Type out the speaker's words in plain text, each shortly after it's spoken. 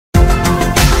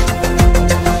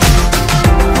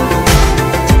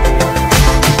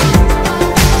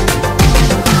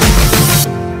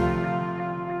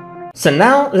So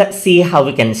now let's see how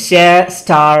we can share,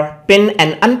 star, pin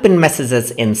and unpin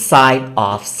messages inside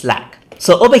of Slack.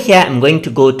 So over here, I'm going to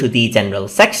go to the general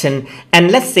section, and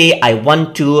let's say I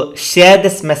want to share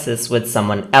this message with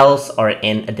someone else or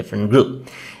in a different group.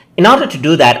 In order to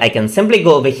do that, I can simply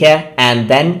go over here, and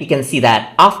then you can see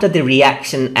that after the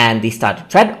reaction and the start a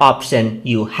thread option,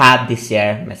 you have the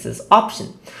share message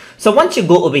option. So once you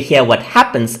go over here, what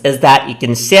happens is that you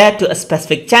can share to a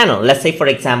specific channel. Let's say, for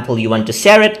example, you want to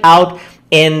share it out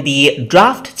in the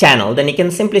draft channel, then you can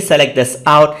simply select this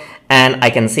out, and I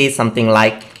can say something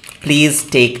like, please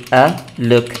take a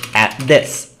look at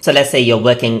this. So let's say you're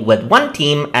working with one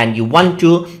team and you want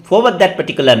to forward that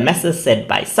particular message said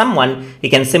by someone, you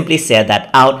can simply share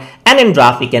that out. And in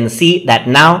draft, you can see that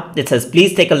now it says,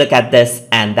 please take a look at this,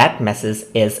 and that message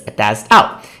is attached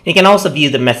out. You can also view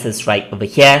the message right over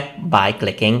here by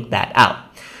clicking that out.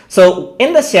 So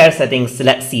in the share settings,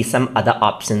 let's see some other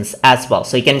options as well.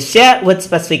 So you can share with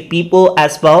specific people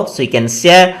as well. So you can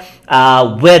share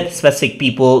with specific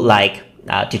people like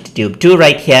TubeTube2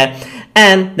 right here.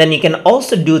 And then you can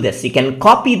also do this. You can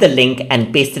copy the link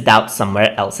and paste it out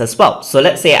somewhere else as well. So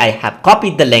let's say I have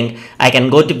copied the link. I can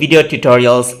go to video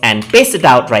tutorials and paste it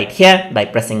out right here by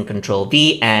pressing Ctrl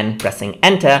V and pressing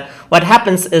enter. What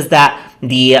happens is that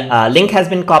the link has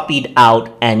been copied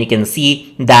out, and you can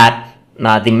see that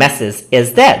the message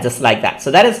is there just like that. So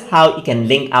that is how you can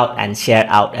link out and share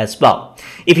out as well.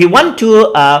 If you want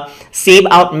to save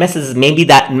out messages, maybe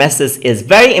that message is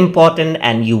very important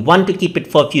and you want to keep it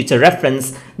for future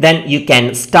reference, then you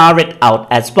can star it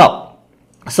out as well.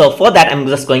 So for that, I'm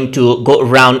just going to go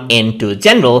around into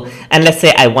general, and let's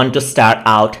say I want to start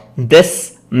out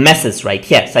this message right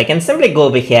here. So I can simply go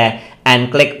over here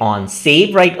and click on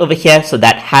save right over here. So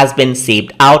that has been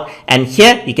saved out, and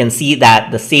here you can see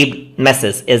that the saved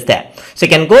message is there. So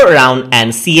you can go around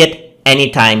and see it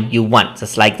anytime you want,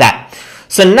 just like that.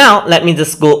 So now let me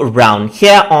just go around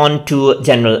here on to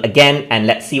general again, and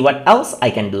let's see what else I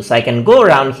can do. So I can go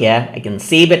around here, I can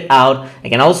save it out, I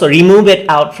can also remove it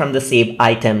out from the saved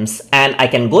items, and I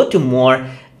can go to more,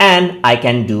 and I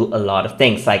can do a lot of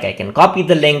things. Like I can copy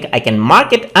the link, I can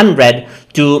mark it unread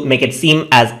to make it seem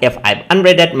as if I've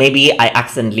unread it. Maybe I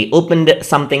accidentally opened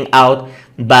something out,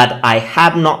 but I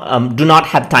have not do not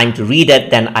have time to read it,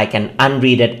 then I can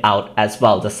unread it out as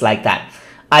well, just like that.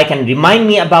 I can remind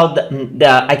me about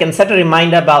I can set a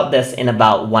reminder about this in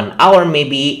about 1 hour,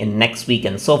 maybe in next week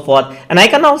and so forth. And I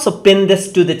can also pin this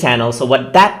to the channel. So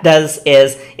what that does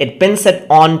is it pins it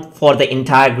on for the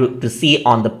entire group to see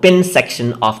on the pin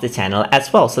section of the channel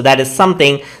as well. So that is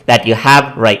something that you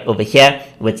have right over here,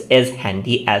 which is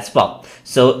handy as well.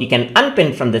 So you can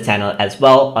unpin from the channel as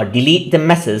well, or delete the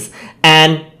message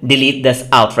and delete this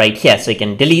out right here. So you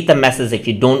can delete the message if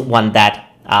you don't want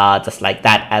that, just like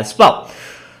that as well.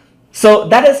 So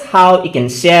that is how you can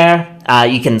share,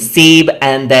 you can save,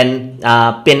 and then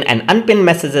pin and unpin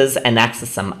messages and access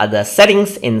some other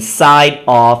settings inside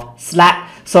of Slack.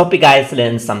 So hope you guys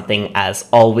learned something as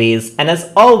always. And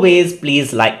as always,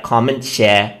 please like, comment,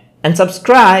 share, and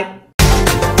subscribe.